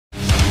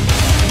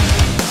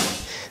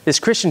This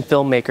Christian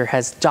filmmaker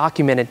has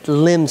documented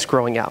limbs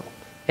growing out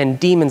and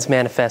demons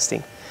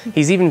manifesting.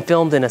 He's even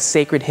filmed in a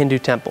sacred Hindu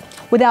temple.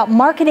 Without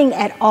marketing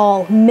at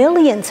all,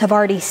 millions have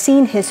already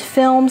seen his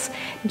films.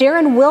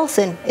 Darren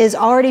Wilson is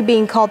already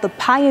being called the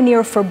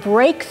pioneer for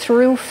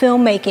breakthrough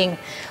filmmaking.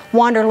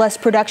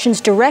 Wanderlust Productions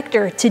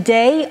director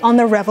today on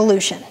The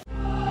Revolution.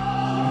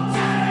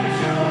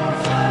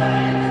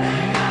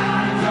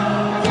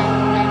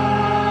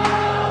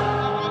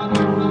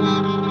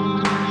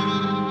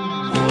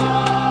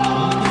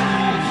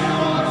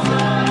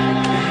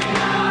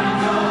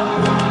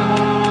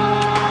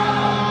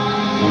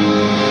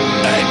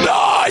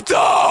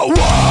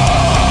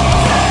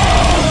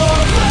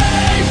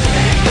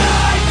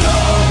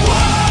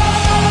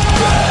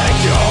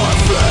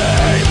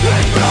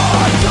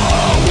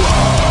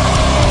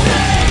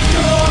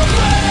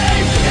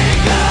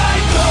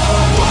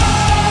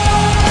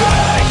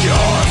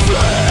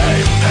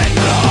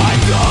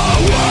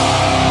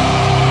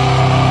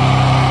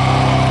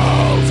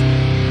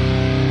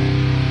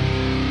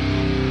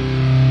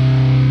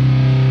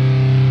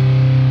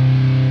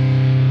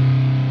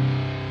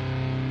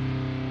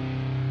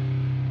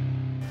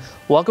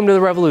 Welcome to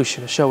The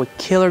Revolution, a show with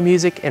killer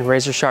music and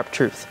razor-sharp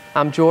truth.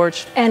 I'm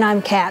George. And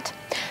I'm Kat.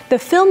 The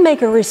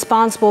filmmaker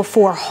responsible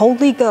for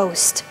Holy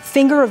Ghost,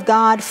 Finger of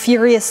God,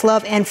 Furious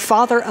Love, and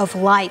Father of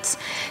Lights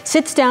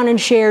sits down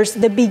and shares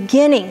the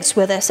beginnings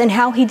with us and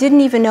how he didn't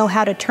even know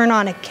how to turn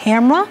on a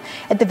camera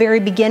at the very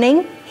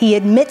beginning. He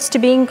admits to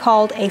being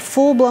called a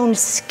full-blown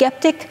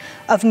skeptic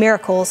of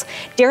miracles.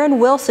 Darren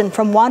Wilson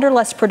from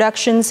Wanderlust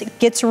Productions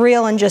gets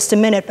real in just a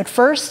minute, but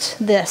first,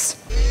 this.